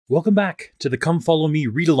Welcome back to the Come Follow Me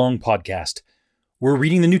Read Along podcast. We're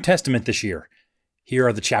reading the New Testament this year. Here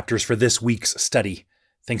are the chapters for this week's study.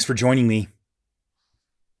 Thanks for joining me.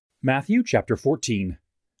 Matthew chapter 14.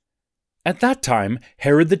 At that time,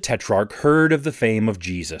 Herod the Tetrarch heard of the fame of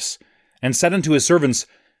Jesus, and said unto his servants,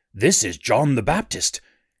 This is John the Baptist.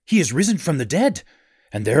 He is risen from the dead,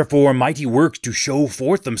 and therefore mighty works do show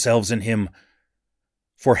forth themselves in him.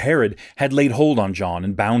 For Herod had laid hold on John,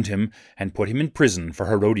 and bound him, and put him in prison for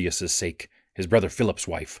Herodias' sake, his brother Philip's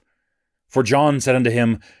wife. For John said unto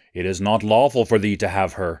him, It is not lawful for thee to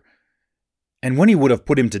have her. And when he would have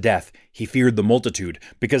put him to death, he feared the multitude,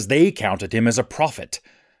 because they counted him as a prophet.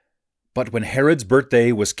 But when Herod's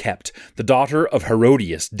birthday was kept, the daughter of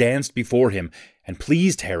Herodias danced before him, and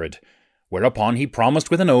pleased Herod, whereupon he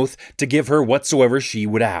promised with an oath to give her whatsoever she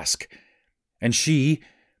would ask. And she,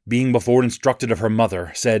 being before instructed of her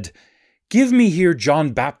mother, said, Give me here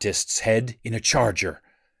John Baptist's head in a charger.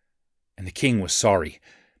 And the king was sorry.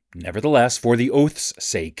 Nevertheless, for the oath's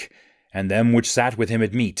sake, and them which sat with him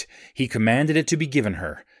at meat, he commanded it to be given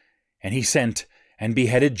her. And he sent, and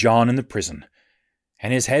beheaded John in the prison.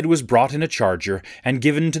 And his head was brought in a charger, and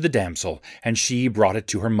given to the damsel, and she brought it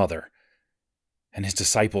to her mother. And his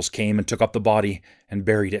disciples came and took up the body, and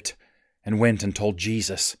buried it, and went and told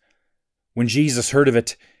Jesus. When Jesus heard of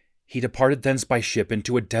it, he departed thence by ship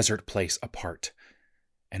into a desert place apart.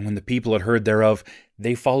 And when the people had heard thereof,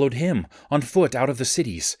 they followed him on foot out of the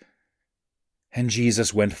cities. And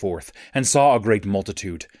Jesus went forth, and saw a great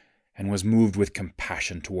multitude, and was moved with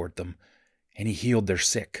compassion toward them, and he healed their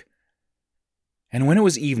sick. And when it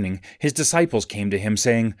was evening, his disciples came to him,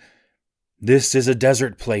 saying, This is a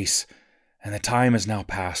desert place, and the time is now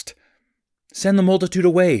past. Send the multitude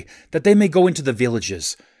away, that they may go into the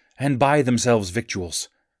villages, and buy themselves victuals.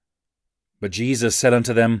 But Jesus said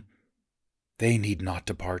unto them, They need not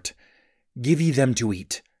depart. Give ye them to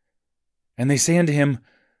eat. And they say unto him,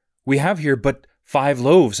 We have here but 5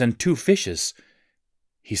 loaves and 2 fishes.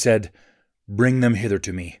 He said, Bring them hither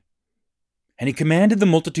to me. And he commanded the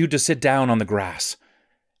multitude to sit down on the grass,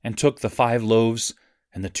 and took the 5 loaves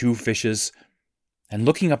and the 2 fishes, and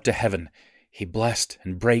looking up to heaven, he blessed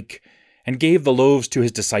and brake, and gave the loaves to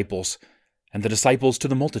his disciples, and the disciples to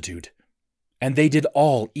the multitude. And they did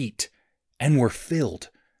all eat, and were filled.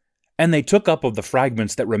 And they took up of the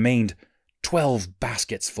fragments that remained 12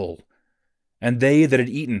 baskets full. And they that had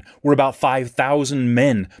eaten were about 5,000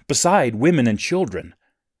 men, beside women and children.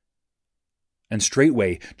 And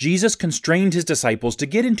straightway Jesus constrained his disciples to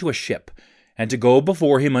get into a ship, and to go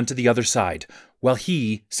before him unto the other side, while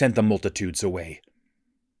he sent the multitudes away.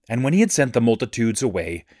 And when he had sent the multitudes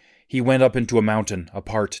away, he went up into a mountain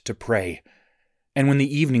apart to pray. And when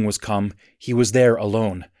the evening was come, he was there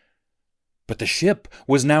alone. But the ship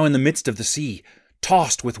was now in the midst of the sea,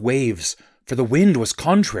 tossed with waves, for the wind was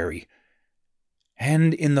contrary.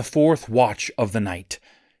 And in the 4th watch of the night,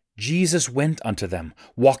 Jesus went unto them,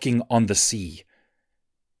 walking on the sea.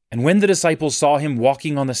 And when the disciples saw him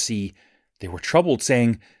walking on the sea, they were troubled,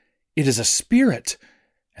 saying, It is a spirit.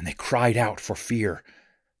 And they cried out for fear.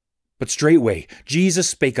 But straightway Jesus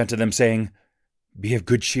spake unto them, saying, Be of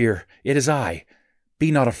good cheer, it is I.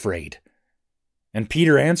 Be not afraid. And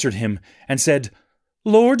Peter answered him, and said,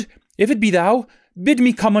 Lord, if it be thou, bid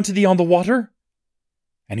me come unto thee on the water.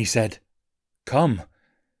 And he said, Come.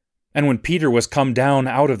 And when Peter was come down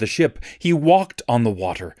out of the ship, he walked on the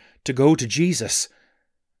water, to go to Jesus.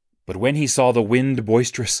 But when he saw the wind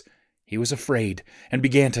boisterous, he was afraid, and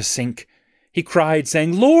began to sink. He cried,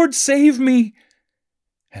 saying, Lord, save me.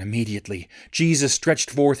 And immediately Jesus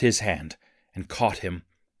stretched forth his hand, and caught him,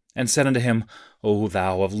 and said unto him, O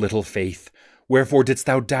thou of little faith, wherefore didst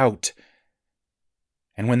thou doubt?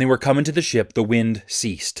 And when they were come into the ship, the wind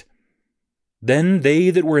ceased. Then they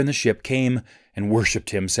that were in the ship came and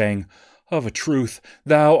worshipped him, saying, Of a truth,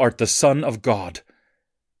 thou art the Son of God.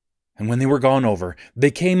 And when they were gone over, they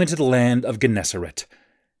came into the land of Gennesaret.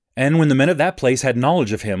 And when the men of that place had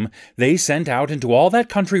knowledge of him, they sent out into all that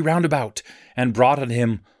country round about, and brought unto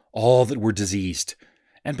him all that were diseased,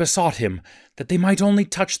 and besought him that they might only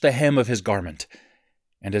touch the hem of his garment.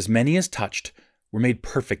 And as many as touched were made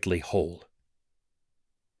perfectly whole.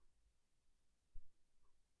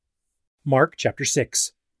 Mark chapter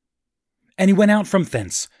 6. And he went out from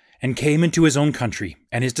thence, and came into his own country,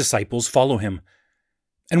 and his disciples follow him.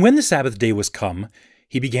 And when the Sabbath day was come,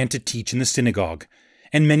 he began to teach in the synagogue.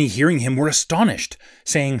 And many hearing him were astonished,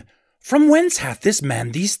 saying, From whence hath this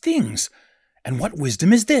man these things? And what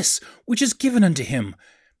wisdom is this, which is given unto him,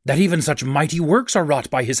 that even such mighty works are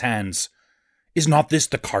wrought by his hands? Is not this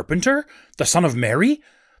the carpenter, the son of Mary,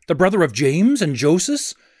 the brother of James and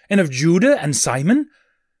Joseph, and of Judah and Simon?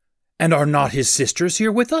 And are not his sisters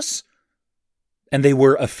here with us?" And they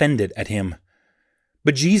were offended at him.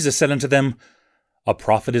 But Jesus said unto them, A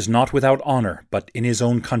prophet is not without honor, but in his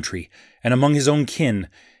own country, and among his own kin,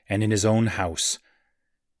 and in his own house.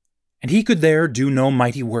 And he could there do no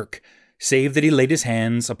mighty work, save that he laid his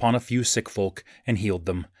hands upon a few sick folk, and healed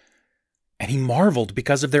them. And he marveled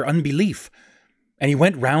because of their unbelief. And he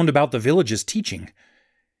went round about the villages teaching.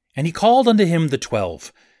 And he called unto him the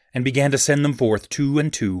 12, and began to send them forth 2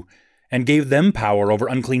 and 2, and gave them power over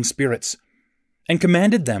unclean spirits, and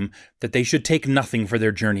commanded them that they should take nothing for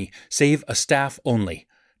their journey, save a staff only,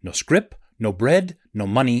 no scrip, no bread, no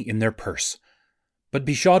money in their purse, but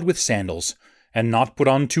be shod with sandals, and not put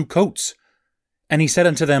on 2 coats. And he said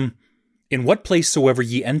unto them, In what place soever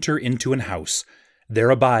ye enter into an house, there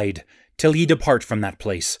abide, till ye depart from that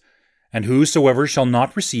place. And whosoever shall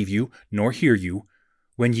not receive you, nor hear you,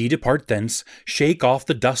 when ye depart thence, shake off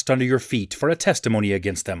the dust under your feet for a testimony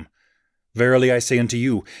against them. Verily I say unto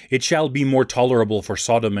you, it shall be more tolerable for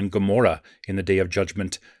Sodom and Gomorrah in the day of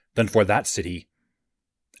judgment than for that city.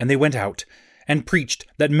 And they went out, and preached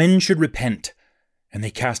that men should repent. And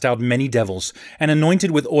they cast out many devils, and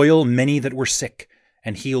anointed with oil many that were sick,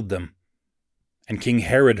 and healed them. And King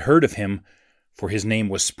Herod heard of him, for his name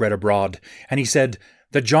was spread abroad, and he said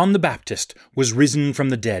that John the Baptist was risen from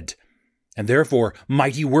the dead, and therefore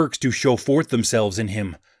mighty works do show forth themselves in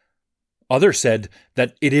him. Others said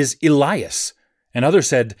that it is Elias, and others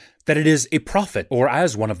said that it is a prophet, or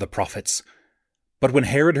as one of the prophets. But when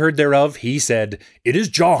Herod heard thereof, he said, It is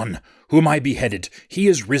John, whom I beheaded. He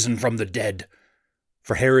is risen from the dead.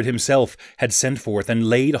 For Herod himself had sent forth and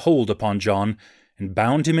laid hold upon John, and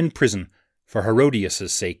bound him in prison for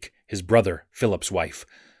Herodias' sake, his brother Philip's wife,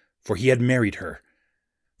 for he had married her.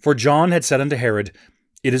 For John had said unto Herod,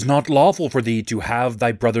 It is not lawful for thee to have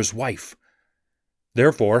thy brother's wife.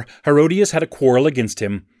 Therefore Herodias had a quarrel against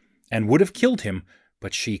him, and would have killed him,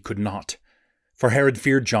 but she could not. For Herod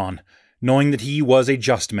feared John, knowing that he was a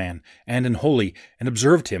just man, and an holy, and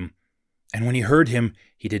observed him. And when he heard him,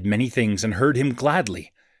 he did many things, and heard him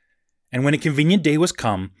gladly. And when a convenient day was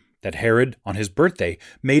come, that Herod, on his birthday,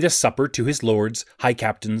 made a supper to his lords, high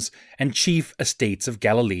captains, and chief estates of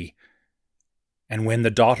Galilee. And when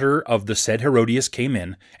the daughter of the said Herodias came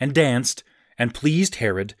in, and danced, and pleased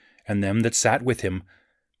Herod, and them that sat with him,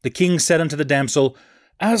 the king said unto the damsel,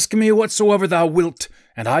 Ask me whatsoever thou wilt,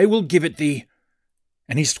 and I will give it thee.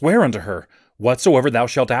 And he sware unto her, Whatsoever thou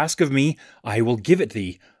shalt ask of me, I will give it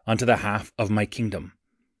thee, unto the half of my kingdom.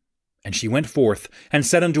 And she went forth, and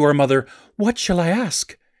said unto her mother, What shall I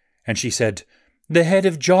ask? And she said, The head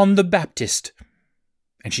of John the Baptist.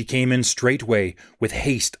 And she came in straightway with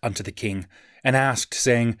haste unto the king, and asked,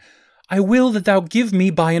 saying, I will that thou give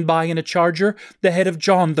me by and by in a charger the head of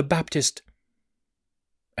John the Baptist.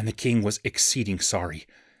 And the king was exceeding sorry.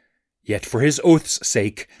 Yet for his oath's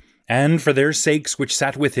sake, and for their sakes which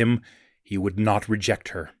sat with him, he would not reject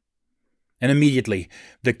her. And immediately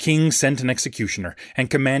the king sent an executioner, and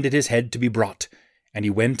commanded his head to be brought. And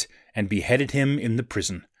he went and beheaded him in the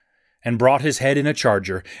prison, and brought his head in a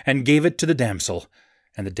charger, and gave it to the damsel,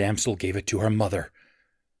 and the damsel gave it to her mother.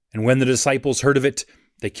 And when the disciples heard of it,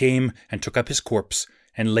 they came and took up his corpse,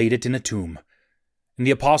 and laid it in a tomb. And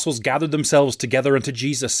the apostles gathered themselves together unto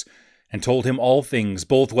Jesus, and told him all things,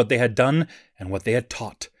 both what they had done and what they had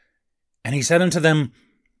taught. And he said unto them,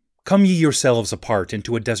 Come ye yourselves apart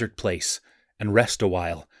into a desert place, and rest a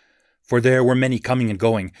while. For there were many coming and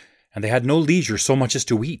going, and they had no leisure so much as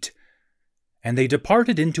to eat. And they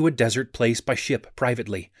departed into a desert place by ship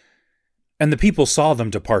privately. And the people saw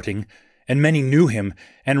them departing, and many knew him,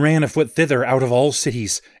 and ran afoot thither out of all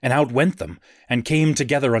cities, and outwent them, and came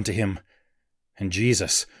together unto him. And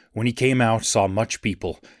Jesus, when he came out, saw much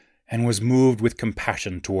people, and was moved with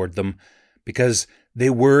compassion toward them, because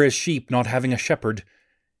they were as sheep not having a shepherd.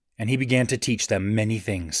 And he began to teach them many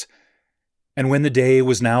things. And when the day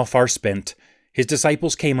was now far spent, his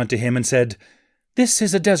disciples came unto him, and said, This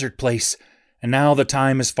is a desert place, and now the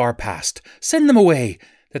time is far past. Send them away,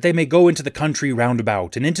 that they may go into the country round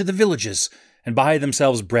about, and into the villages, and buy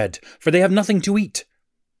themselves bread, for they have nothing to eat.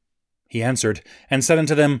 He answered, and said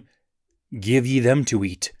unto them, Give ye them to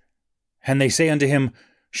eat. And they say unto him,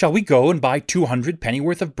 Shall we go and buy 200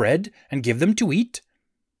 pennyworth of bread, and give them to eat?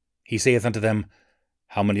 He saith unto them,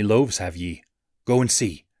 How many loaves have ye? Go and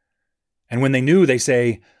see. And when they knew, they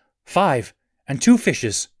say, 5, and 2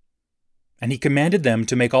 fishes. And he commanded them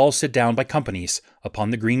to make all sit down by companies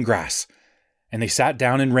upon the green grass. And they sat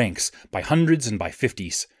down in ranks, by hundreds and by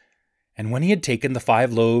 50s. And when he had taken the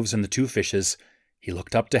 5 loaves and the 2 fishes, he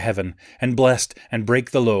looked up to heaven, and blessed, and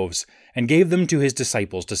brake the loaves, and gave them to his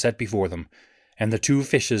disciples to set before them. And the 2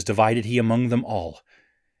 fishes divided he among them all.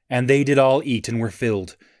 And they did all eat and were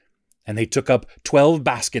filled. And they took up 12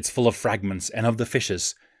 baskets full of fragments and of the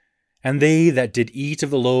fishes. And they that did eat of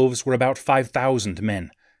the loaves were about 5,000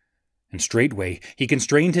 men. And straightway he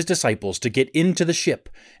constrained his disciples to get into the ship,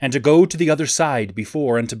 and to go to the other side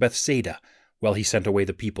before unto Bethsaida, while he sent away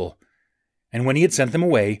the people. And when he had sent them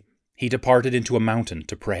away, he departed into a mountain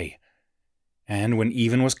to pray. And when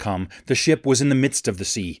even was come, the ship was in the midst of the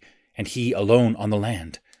sea, and he alone on the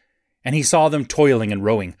land. And he saw them toiling and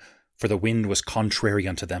rowing, for the wind was contrary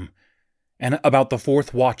unto them. And about the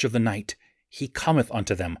 4th watch of the night he cometh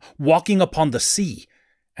unto them, walking upon the sea,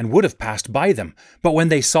 and would have passed by them. But when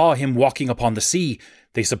they saw him walking upon the sea,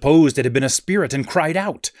 they supposed it had been a spirit, and cried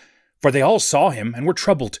out. For they all saw him, and were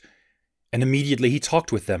troubled. And immediately he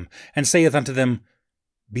talked with them, and saith unto them,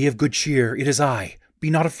 Be of good cheer, it is I, be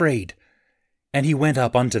not afraid. And he went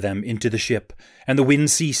up unto them into the ship, and the wind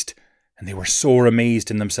ceased, and they were sore amazed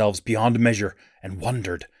in themselves beyond measure, and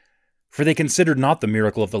wondered. For they considered not the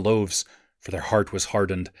miracle of the loaves, for their heart was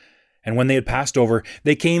hardened. And when they had passed over,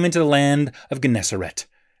 they came into the land of Gennesaret,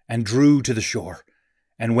 and drew to the shore.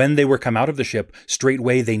 And when they were come out of the ship,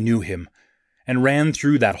 straightway they knew him, and ran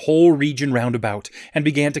through that whole region round about, and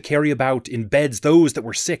began to carry about in beds those that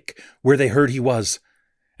were sick, where they heard he was.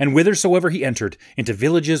 And whithersoever he entered, into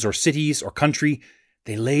villages or cities or country,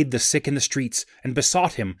 they laid the sick in the streets, and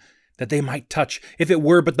besought him that they might touch, if it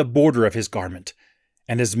were but the border of his garment.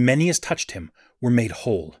 And as many as touched him were made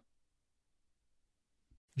whole.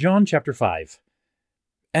 John chapter 5.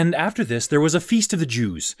 And after this there was a feast of the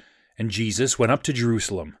Jews, and Jesus went up to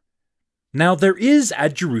Jerusalem. Now there is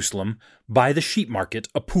at Jerusalem, by the sheep market,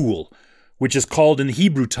 a pool, which is called in the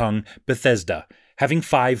Hebrew tongue Bethesda, having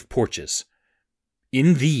 5 porches.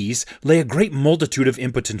 In these lay a great multitude of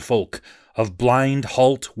impotent folk, of blind,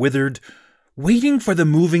 halt, withered, waiting for the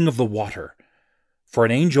moving of the water. For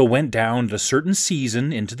an angel went down at a certain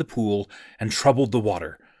season into the pool, and troubled the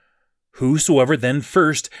water. Whosoever then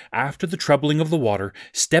first, after the troubling of the water,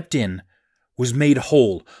 stepped in, was made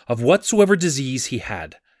whole of whatsoever disease he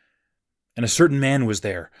had. And a certain man was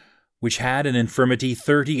there, which had an infirmity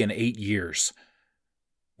 38 years.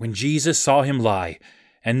 When Jesus saw him lie,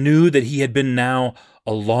 and knew that he had been now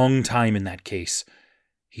a long time in that case,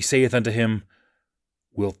 he saith unto him,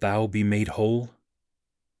 Wilt thou be made whole?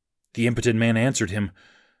 The impotent man answered him,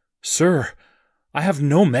 Sir, I have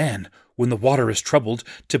no man, when the water is troubled,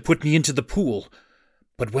 to put me into the pool.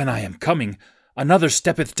 But when I am coming, another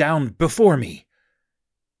steppeth down before me.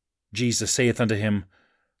 Jesus saith unto him,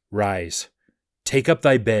 Rise, take up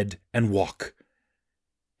thy bed, and walk.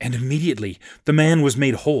 And immediately the man was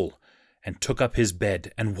made whole, and took up his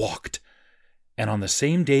bed, and walked. And on the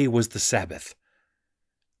same day was the Sabbath.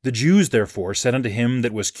 The Jews therefore said unto him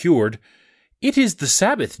that was cured, It is the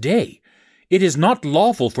Sabbath day. It is not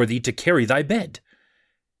lawful for thee to carry thy bed.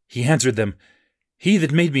 He answered them, He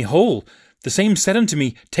that made me whole, the same said unto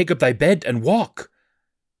me, Take up thy bed, and walk.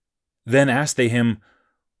 Then asked they him,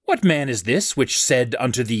 What man is this which said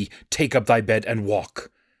unto thee, Take up thy bed, and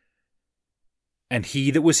walk? And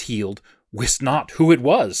he that was healed wist not who it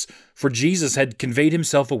was, for Jesus had conveyed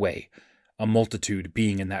himself away, a multitude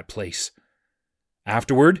being in that place.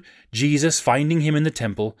 Afterward Jesus, finding him in the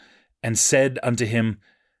temple, and said unto him,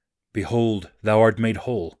 Behold, thou art made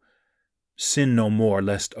whole. Sin no more,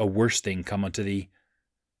 lest a worse thing come unto thee.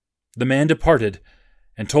 The man departed,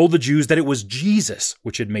 and told the Jews that it was Jesus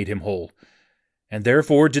which had made him whole. And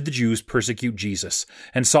therefore did the Jews persecute Jesus,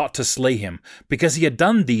 and sought to slay him, because he had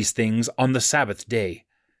done these things on the Sabbath day.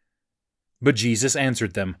 But Jesus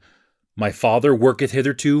answered them, My Father worketh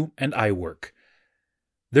hitherto, and I work.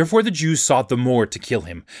 Therefore the Jews sought the more to kill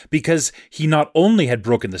him, because he not only had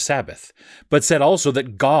broken the Sabbath, but said also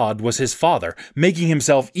that God was his Father, making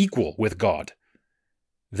himself equal with God.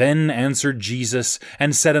 Then answered Jesus,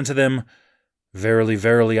 and said unto them, Verily,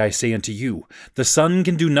 verily, I say unto you, the Son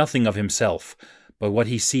can do nothing of himself, but what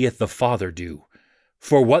he seeth the Father do.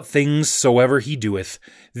 For what things soever he doeth,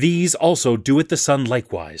 these also doeth the Son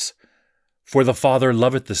likewise. For the Father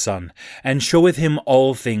loveth the Son, and showeth him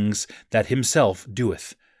all things that himself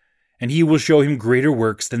doeth. And he will show him greater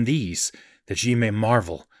works than these, that ye may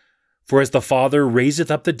marvel. For as the Father raiseth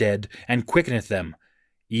up the dead, and quickeneth them,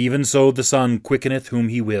 even so the Son quickeneth whom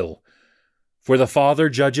he will. For the Father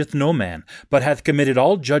judgeth no man, but hath committed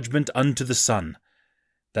all judgment unto the Son,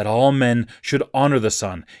 that all men should honour the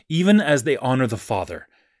Son, even as they honour the Father.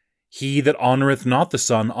 He that honoureth not the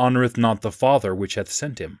Son honoureth not the Father which hath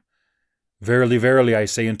sent him. Verily, verily, I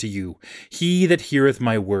say unto you, he that heareth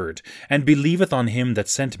my word, and believeth on him that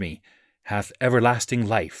sent me, hath everlasting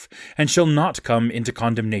life, and shall not come into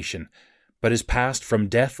condemnation, but is passed from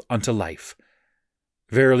death unto life.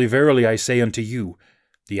 Verily, verily, I say unto you,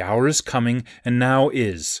 The hour is coming, and now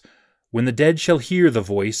is, when the dead shall hear the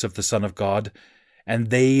voice of the Son of God, and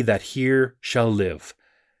they that hear shall live.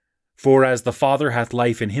 For as the Father hath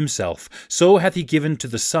life in himself, so hath he given to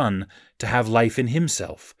the Son to have life in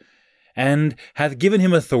himself, and hath given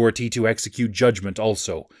him authority to execute judgment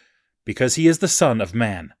also, because he is the Son of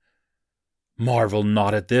Man. Marvel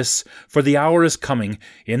not at this, for the hour is coming,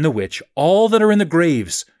 in the which all that are in the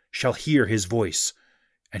graves shall hear his voice,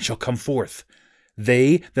 and shall come forth,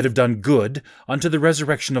 they that have done good unto the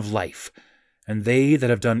resurrection of life, and they that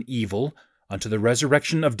have done evil unto the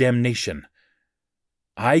resurrection of damnation.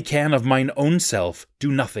 I can of mine own self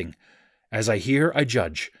do nothing. As I hear, I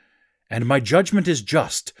judge, and my judgment is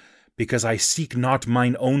just, because I seek not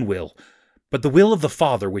mine own will, but the will of the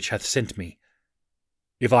Father which hath sent me.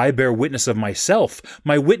 If I bear witness of myself,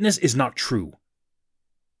 my witness is not true.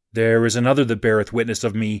 There is another that beareth witness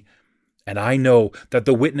of me, and I know that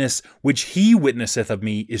the witness which he witnesseth of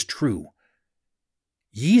me is true.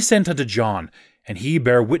 Ye sent unto John, and he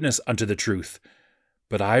bare witness unto the truth.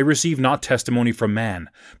 But I receive not testimony from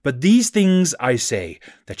man, but these things I say,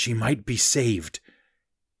 that she might be saved.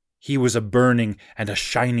 He was a burning and a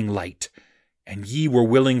shining light, and ye were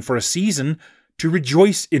willing for a season to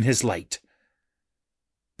rejoice in his light.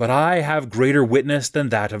 But I have greater witness than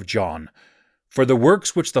that of John, for the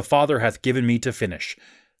works which the Father hath given me to finish,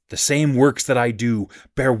 the same works that I do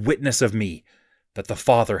bear witness of me, that the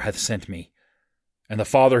Father hath sent me. And the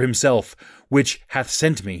Father himself, which hath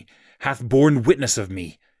sent me, hath borne witness of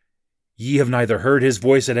me. Ye have neither heard his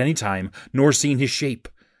voice at any time, nor seen his shape.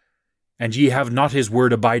 And ye have not his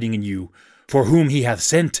word abiding in you, for whom he hath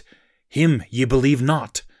sent, him ye believe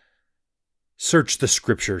not. Search the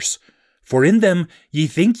Scriptures, for in them ye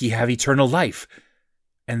think ye have eternal life,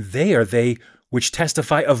 and they are they which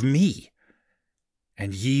testify of me.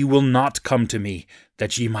 And ye will not come to me,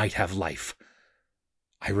 that ye might have life.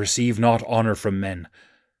 I receive not honor from men,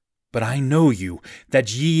 but I know you,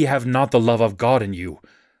 that ye have not the love of God in you.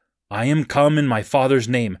 I am come in my Father's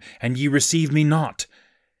name, and ye receive me not.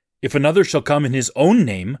 If another shall come in his own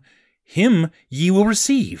name, him ye will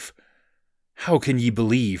receive. How can ye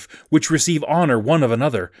believe, which receive honor one of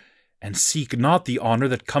another, and seek not the honor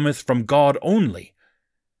that cometh from God only?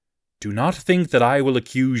 Do not think that I will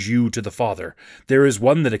accuse you to the Father. There is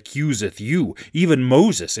one that accuseth you, even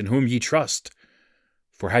Moses, in whom ye trust.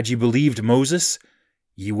 For had ye believed Moses,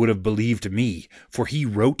 ye would have believed me, for he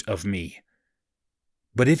wrote of me.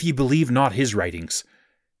 But if ye believe not his writings,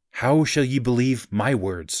 how shall ye believe my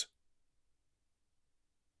words?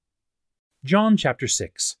 John chapter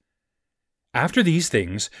 6. After these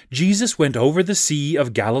things, Jesus went over the sea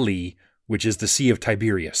of Galilee, which is the sea of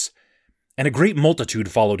Tiberias. And a great multitude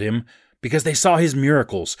followed him, because they saw his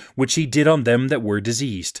miracles, which he did on them that were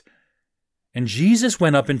diseased. And Jesus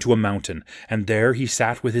went up into a mountain, and there he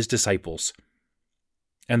sat with his disciples.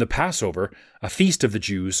 And the Passover, a feast of the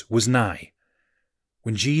Jews, was nigh.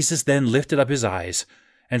 When Jesus then lifted up his eyes,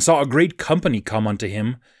 and saw a great company come unto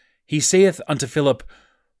him, he saith unto Philip,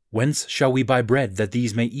 Whence shall we buy bread, that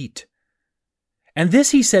these may eat? And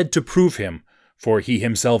this he said to prove him, for he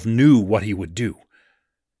himself knew what he would do.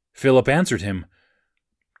 Philip answered him,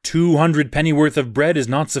 200 pennyworth of bread is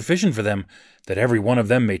not sufficient for them, that every one of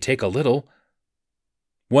them may take a little.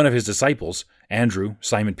 One of his disciples, Andrew,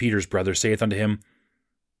 Simon Peter's brother, saith unto him,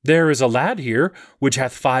 There is a lad here, which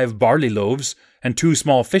hath 5 barley loaves, and 2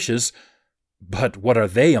 small fishes, but what are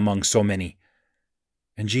they among so many?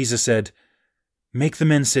 And Jesus said, Make the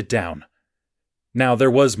men sit down. Now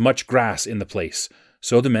there was much grass in the place,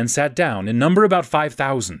 so the men sat down, in number about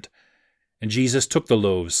 5,000. And Jesus took the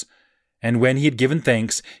loaves, and when he had given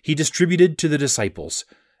thanks, he distributed to the disciples,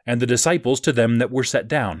 and the disciples to them that were set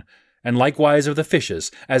down, and likewise of the fishes,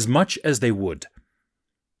 as much as they would.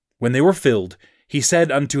 When they were filled, he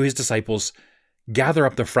said unto his disciples, Gather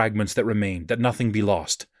up the fragments that remain, that nothing be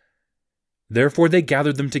lost. Therefore they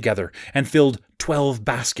gathered them together, and filled 12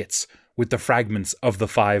 baskets with the fragments of the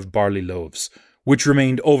 5 barley loaves, which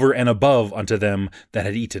remained over and above unto them that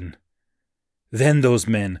had eaten. Then those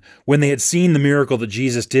men, when they had seen the miracle that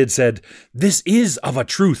Jesus did, said, This is of a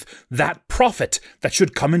truth that prophet that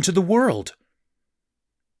should come into the world.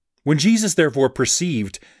 When Jesus therefore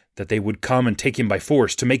perceived that they would come and take him by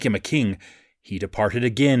force to make him a king, he departed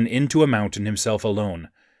again into a mountain himself alone.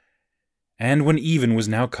 And when even was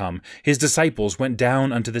now come, his disciples went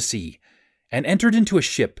down unto the sea, and entered into a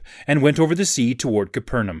ship, and went over the sea toward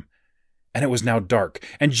Capernaum. And it was now dark,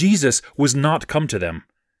 and Jesus was not come to them.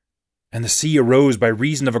 And the sea arose by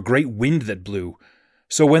reason of a great wind that blew.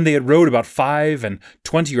 So when they had rowed about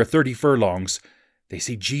 25 or 30 furlongs, they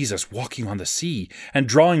see Jesus walking on the sea, and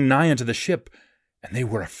drawing nigh unto the ship, and they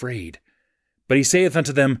were afraid. But he saith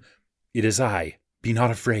unto them, It is I, be not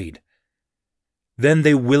afraid. Then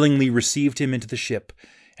they willingly received him into the ship,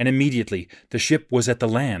 and immediately the ship was at the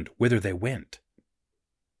land whither they went.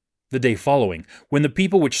 The day following, when the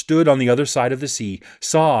people which stood on the other side of the sea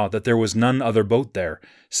saw that there was none other boat there,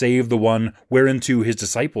 save the one whereinto his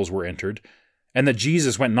disciples were entered, and that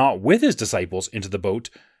Jesus went not with his disciples into the boat,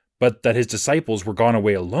 but that his disciples were gone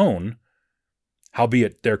away alone,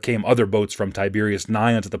 howbeit there came other boats from Tiberias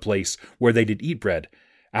nigh unto the place where they did eat bread,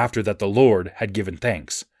 after that the Lord had given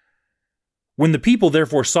thanks. When the people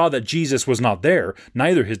therefore saw that Jesus was not there,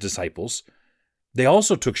 neither his disciples, they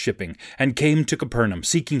also took shipping, and came to Capernaum,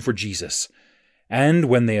 seeking for Jesus. And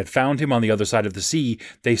when they had found him on the other side of the sea,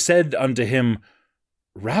 they said unto him,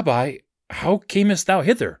 Rabbi, how camest thou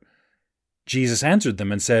hither? Jesus answered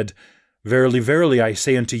them and said, Verily, verily, I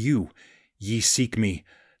say unto you, ye seek me,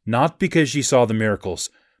 not because ye saw the miracles,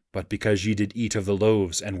 but because ye did eat of the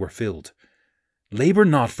loaves and were filled. Labor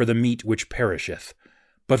not for the meat which perisheth,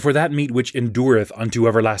 but for that meat which endureth unto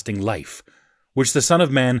everlasting life, which the Son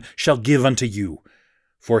of Man shall give unto you.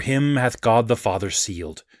 For him hath God the Father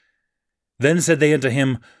sealed. Then said they unto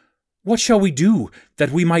him, What shall we do,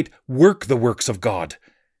 that we might work the works of God?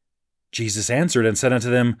 Jesus answered and said unto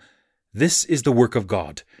them, This is the work of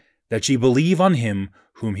God, that ye believe on him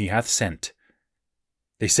whom he hath sent.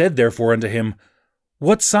 They said therefore unto him,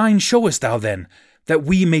 What sign showest thou then, that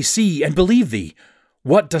we may see and believe thee?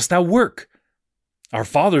 What dost thou work? Our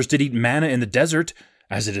fathers did eat manna in the desert,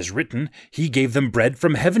 as it is written, He gave them bread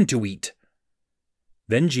from heaven to eat.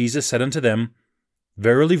 Then Jesus said unto them,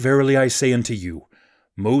 Verily, verily, I say unto you,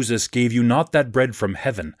 Moses gave you not that bread from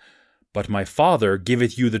heaven, but my Father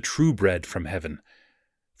giveth you the true bread from heaven.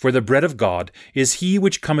 For the bread of God is he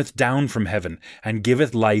which cometh down from heaven, and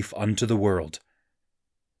giveth life unto the world.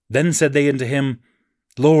 Then said they unto him,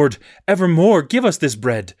 Lord, evermore give us this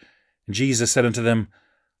bread. And Jesus said unto them,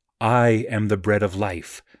 I am the bread of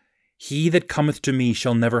life. He that cometh to me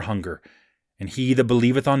shall never hunger, and he that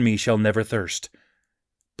believeth on me shall never thirst.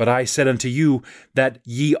 But I said unto you, that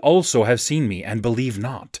ye also have seen me, and believe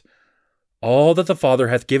not. All that the Father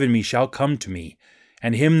hath given me shall come to me,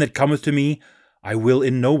 and him that cometh to me I will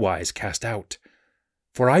in no wise cast out.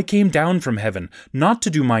 For I came down from heaven, not to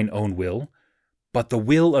do mine own will, but the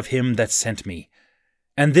will of him that sent me.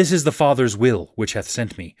 And this is the Father's will which hath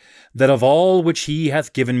sent me, that of all which he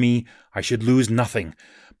hath given me I should lose nothing,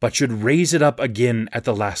 but should raise it up again at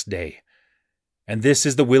the last day. And this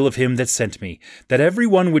is the will of him that sent me, that every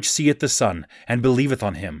one which seeth the Son, and believeth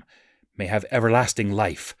on him, may have everlasting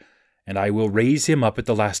life, and I will raise him up at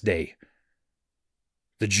the last day.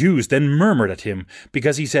 The Jews then murmured at him,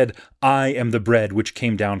 because he said, I am the bread which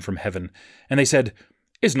came down from heaven. And they said,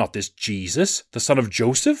 Is not this Jesus, the son of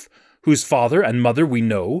Joseph, whose father and mother we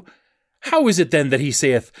know? How is it then that he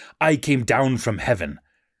saith, I came down from heaven?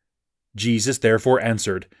 Jesus therefore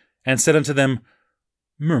answered, and said unto them,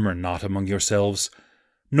 Murmur not among yourselves.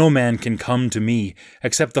 No man can come to me,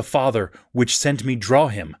 except the Father which sent me draw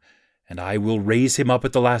him, and I will raise him up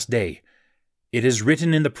at the last day. It is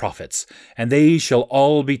written in the prophets, and they shall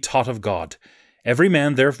all be taught of God. Every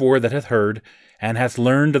man therefore that hath heard, and hath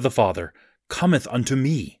learned of the Father, cometh unto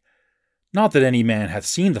me. Not that any man hath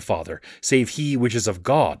seen the Father, save he which is of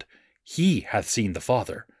God. He hath seen the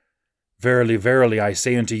Father. Verily, verily, I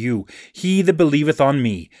say unto you, he that believeth on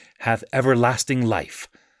me hath everlasting life.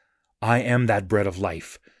 I am that bread of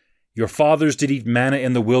life. Your fathers did eat manna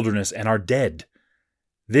in the wilderness, and are dead.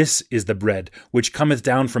 This is the bread which cometh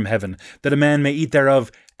down from heaven, that a man may eat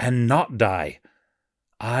thereof, and not die.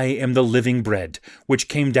 I am the living bread, which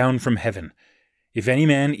came down from heaven. If any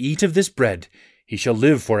man eat of this bread, he shall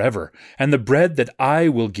live forever, and the bread that I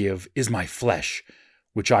will give is my flesh,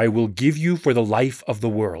 which I will give you for the life of the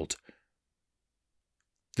world.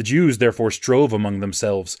 The Jews therefore strove among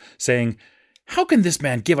themselves, saying, How can this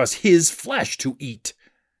man give us his flesh to eat?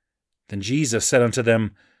 Then Jesus said unto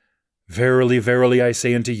them, Verily, verily, I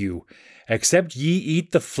say unto you, except ye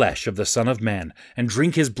eat the flesh of the Son of Man, and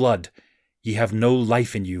drink his blood, ye have no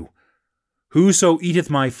life in you. Whoso eateth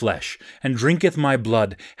my flesh, and drinketh my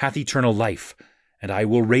blood, hath eternal life, and I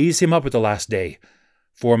will raise him up at the last day.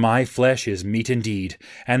 For my flesh is meat indeed,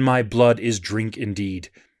 and my blood is drink indeed.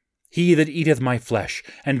 He that eateth my flesh,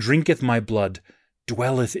 and drinketh my blood,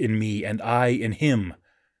 dwelleth in me, and I in him.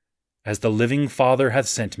 As the living Father hath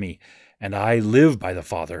sent me, and I live by the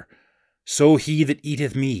Father, so he that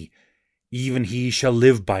eateth me, even he shall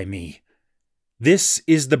live by me. This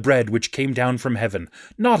is the bread which came down from heaven,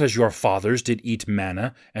 not as your fathers did eat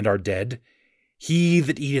manna, and are dead. He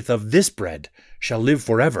that eateth of this bread shall live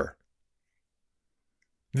forever.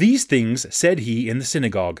 These things said he in the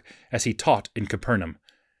synagogue, as he taught in Capernaum.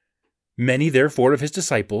 Many therefore of his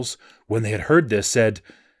disciples, when they had heard this, said,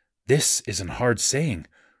 "This is an hard saying.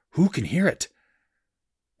 Who can hear it?"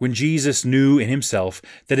 When Jesus knew in himself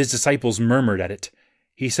that his disciples murmured at it,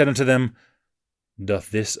 he said unto them,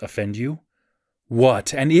 "Doth this offend you?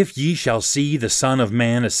 What, and if ye shall see the Son of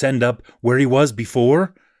Man ascend up where he was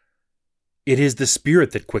before? It is the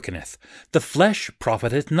Spirit that quickeneth, the flesh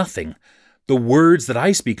profiteth nothing. The words that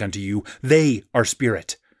I speak unto you, they are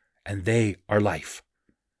spirit, and they are life.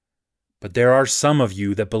 But there are some of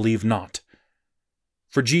you that believe not."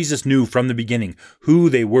 For Jesus knew from the beginning who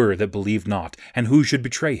they were that believed not, and who should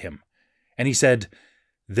betray him. And he said,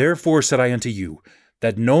 "Therefore said I unto you,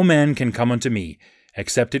 that no man can come unto me,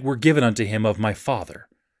 except it were given unto him of my Father."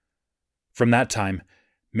 From that time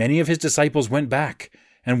many of his disciples went back,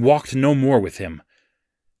 and walked no more with him.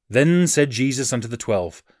 Then said Jesus unto the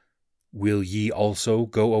 12, "Will ye also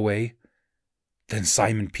go away?" Then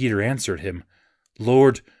Simon Peter answered him,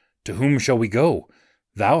 "Lord, to whom shall we go?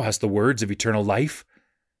 Thou hast the words of eternal life.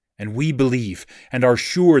 And we believe, and are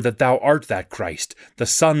sure that thou art that Christ, the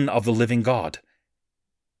Son of the living God."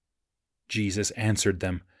 Jesus answered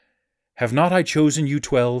them, "Have not I chosen you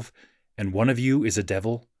 12, and one of you is a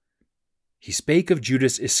devil?" He spake of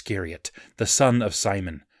Judas Iscariot, the son of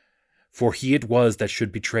Simon, for he it was that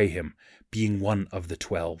should betray him, being one of the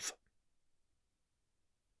 12.